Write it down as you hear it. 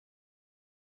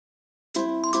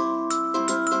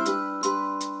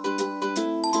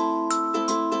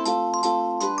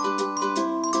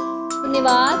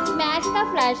Srinivas, smash the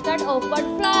flashcard of word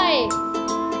fly.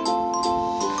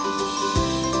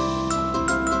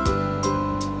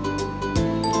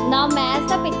 Now match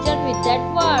the picture with that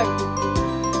word.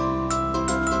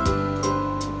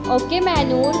 Okay,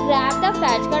 Manur, grab the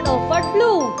flashcard of word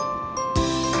blue.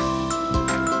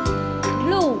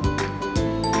 Blue.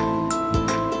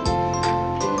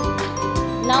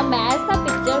 Now match the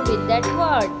picture with that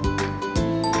word.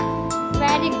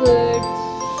 Very good.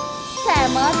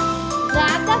 Samus,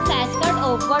 grab the flashcard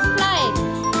of word fly.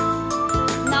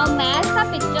 Now match the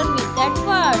picture with that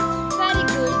word. Very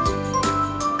good.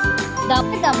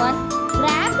 Daman,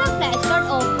 grab the flashcard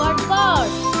of word bird.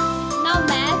 Now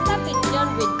match the picture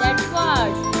with that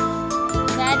word.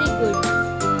 Very good.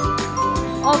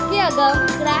 Okay, Agam,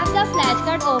 grab the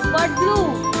flashcard of word blue.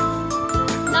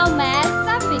 Now match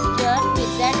the picture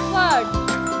with that word.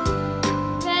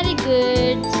 Very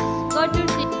good. Go to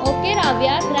see. Okay,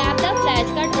 Ravya, grab the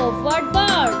flashcard of word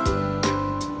bird.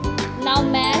 Now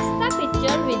match the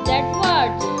picture with that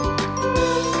word.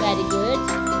 Very good.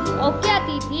 Okay,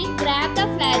 Atithi, grab the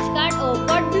flashcard of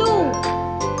word blue.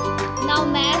 Now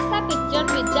match the picture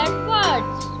with that word.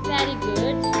 Very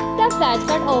good. The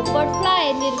flashcard of word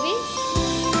fly, Nirvi.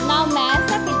 Now match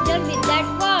the picture with that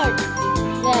word.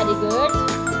 Very good.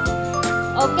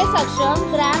 Okay, Saksham,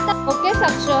 grab the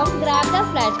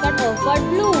flashcard of word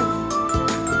blue.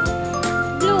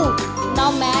 Blue. Now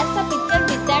match the picture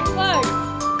with that word.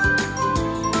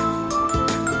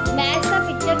 Match the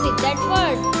picture with that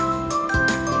word.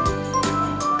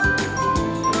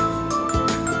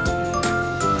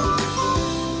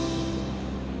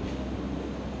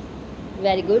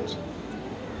 Very good.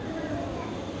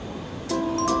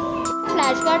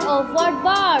 Flashcard of word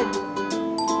bird.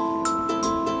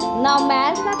 Now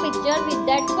match the picture with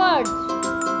that word.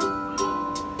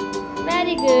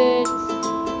 Very good.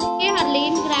 Okay,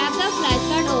 Harleen, grab the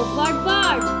flashcard of word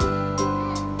bird.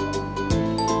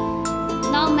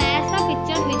 Now match the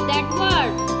picture with that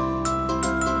word.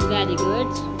 Very good.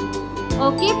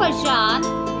 Okay, Prashant,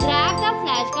 grab the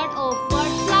flashcard of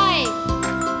word fly.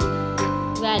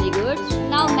 Very good.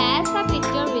 Now match the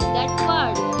picture with that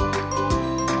word.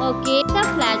 Okay, the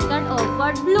flashcard of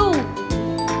word blue.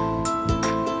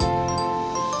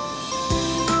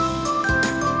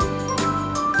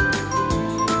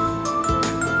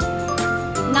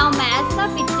 Now match the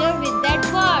picture with that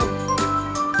word.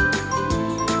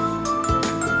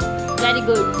 Very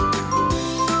good.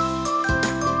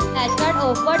 Flashcard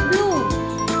of word blue.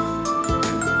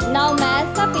 Now match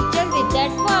the picture with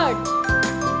that word.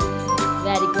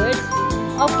 Very good.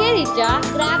 Okay, Richa,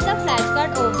 grab the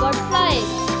flashcard of word fly.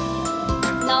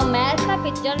 Now match the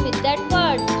picture with that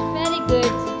word. Very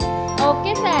good.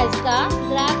 Okay, Sahasika,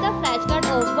 grab the flashcard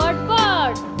of word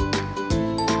bird.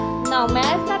 Now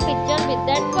match the picture with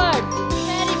that word.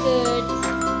 Very good.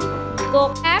 Go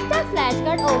grab the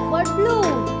flashcard of word blue.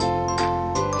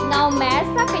 Now match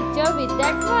the picture with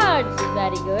that word.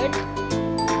 Very good.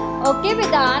 Okay,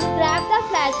 Vedant, grab the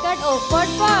flashcard of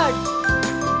word bird.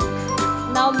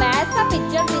 Now match the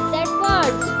picture with that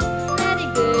word. Very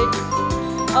good.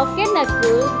 Okay,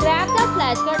 Nakul, grab the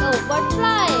flashcard of word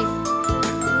fly.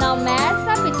 Now match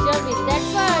the picture with that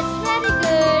word. Very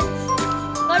good.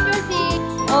 What do you see?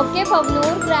 Okay,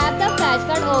 Pavnur, grab the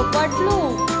flashcard of word blue.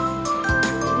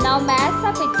 Now match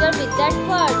the picture with that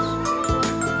word.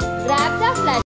 Grab the flash.